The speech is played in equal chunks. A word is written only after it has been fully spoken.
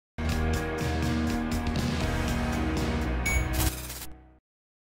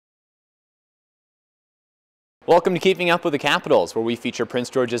Welcome to Keeping Up with the Capitals, where we feature Prince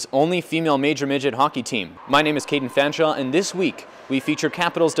George's only female major midget hockey team. My name is Caden, and this week we feature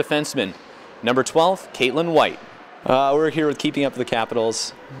Capitals defenseman, number 12, Caitlin White. We're here with Keeping Up with the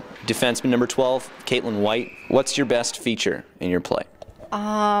Capitals, defenseman number 12, Caitlin White. What's your best feature in your play?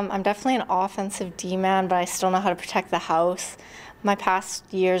 I'm definitely an offensive D-man, but I still know how to protect the house. My past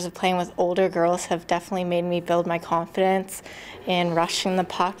years of playing with older girls have definitely made me build my confidence in rushing the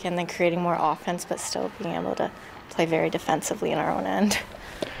puck and then creating more offense, but still being able to play very defensively in our own end.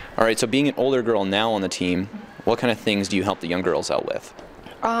 All right, so being an older girl now on the team, what kind of things do you help the young girls out with?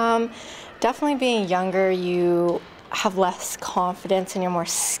 Definitely being younger, you have less confidence and you're more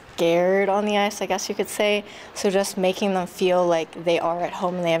scared on the ice, I guess you could say. So just making them feel like they are at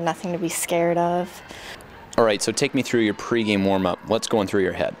home and they have nothing to be scared of. All right, so take me through your pregame warm-up. What's going through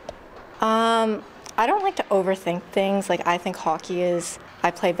your head? I don't like to overthink things. Like, I think hockey is,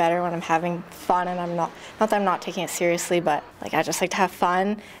 I play better when I'm having fun, and I'm not that I'm not taking it seriously, but like I just like to have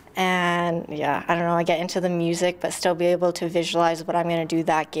fun. And yeah, I don't know, I get into the music, but still be able to visualize what I'm going to do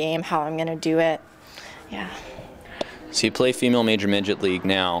that game, how I'm going to do it. Yeah. So you play female major midget league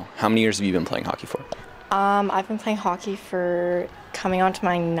now. How many years have you been playing hockey for? I've been playing hockey for coming on to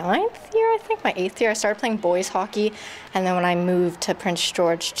my 9th year, I think, my 8th year. I started playing boys hockey, and then when I moved to Prince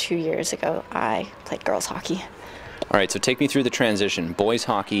George 2 years ago, I played girls hockey. All right, so take me through the transition. Boys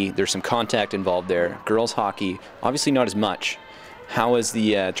hockey, there's some contact involved there. Girls hockey, obviously not as much. How has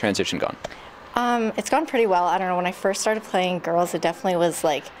the transition gone? It's gone pretty well. I don't know, when I first started playing girls, it definitely was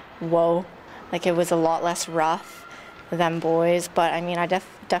like, whoa. Like, it was a lot less rough than boys, but I mean, I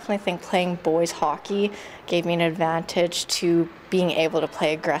definitely think playing boys hockey gave me an advantage to being able to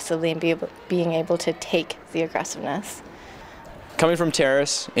play aggressively and being able to take the aggressiveness. Coming from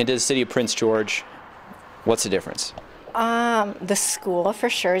Terrace into the city of Prince George, what's the difference? The school for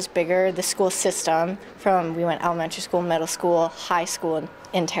sure is bigger. The school system, we went elementary school, middle school, high school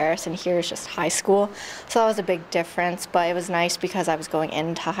in Terrace, and here is just high school. So that was a big difference, but it was nice because I was going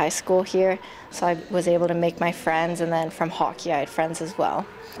into high school here, so I was able to make my friends, and then from hockey I had friends as well.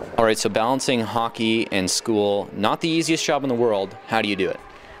 All right, so balancing hockey and school, not the easiest job in the world. How do you do it?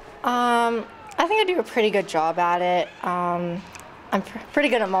 I think I do a pretty good job at it. I'm pretty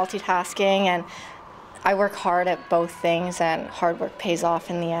good at multitasking, and I work hard at both things, and hard work pays off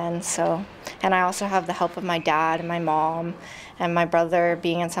in the end. So, and I also have the help of my dad and my mom and my brother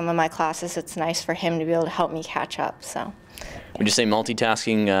being in some of my classes. It's nice for him to be able to help me catch up. So, would you say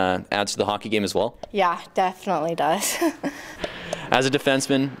multitasking adds to the hockey game as well? Yeah, definitely does. As a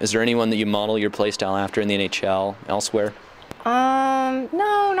defenseman, is there anyone that you model your play style after in the NHL, elsewhere?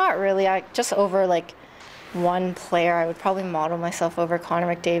 No, not really. Just over like one player, I would probably model myself over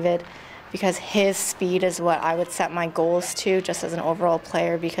Connor McDavid, because his speed is what I would set my goals to just as an overall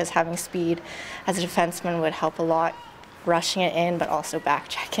player, because having speed as a defenseman would help a lot, rushing it in but also back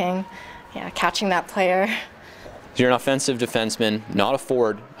checking, catching that player. So you're an offensive defenseman, not a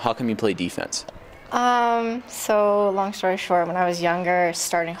forward. How come you play defense? So long story short, when I was younger,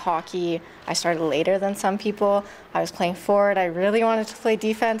 starting hockey, I started later than some people. I was playing forward. I really wanted to play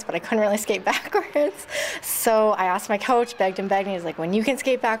defense, but I couldn't really skate backwards. So I asked my coach, begged and begged, and he was like, when you can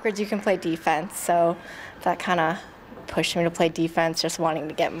skate backwards, you can play defense. So that kind of pushed me to play defense, just wanting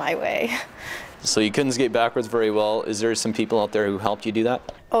to get my way. So you couldn't skate backwards very well. Is there some people out there who helped you do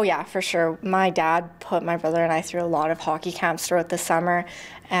that? Oh yeah, for sure. My dad put my brother and I through a lot of hockey camps throughout the summer,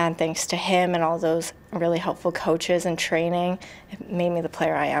 and thanks to him and all those really helpful coaches and training, it made me the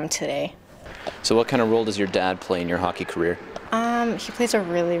player I am today. So what kind of role does your dad play in your hockey career? He plays a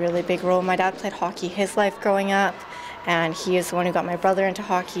really, really big role. My dad played hockey his life growing up, and he is the one who got my brother into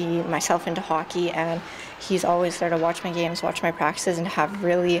hockey, myself into hockey, and he's always there to watch my games, watch my practices, and have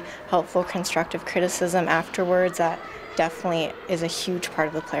really helpful, constructive criticism afterwards. That definitely is a huge part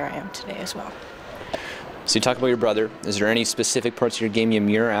of the player I am today as well. So you talk about your brother. Is there any specific parts of your game you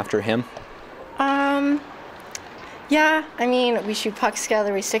mirror after him? Yeah, I mean, we shoot pucks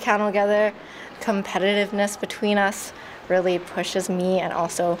together, we stick handle together. Competitiveness between us really pushes me and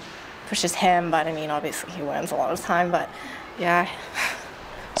also pushes him, but I mean, obviously he wins a lot of the time, but yeah.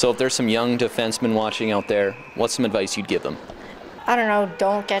 So if there's some young defensemen watching out there, what's some advice you'd give them? I don't know,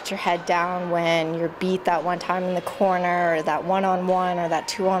 don't get your head down when you're beat that one time in the corner, or that one-on-one, or that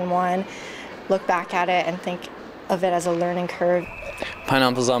two-on-one. Look back at it and think of it as a learning curve.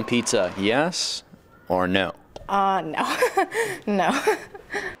 Pineapples on pizza, yes or no? No. No.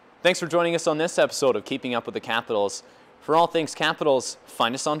 Thanks for joining us on this episode of Keeping Up with the Capitals. For all things Capitals,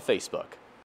 find us on Facebook.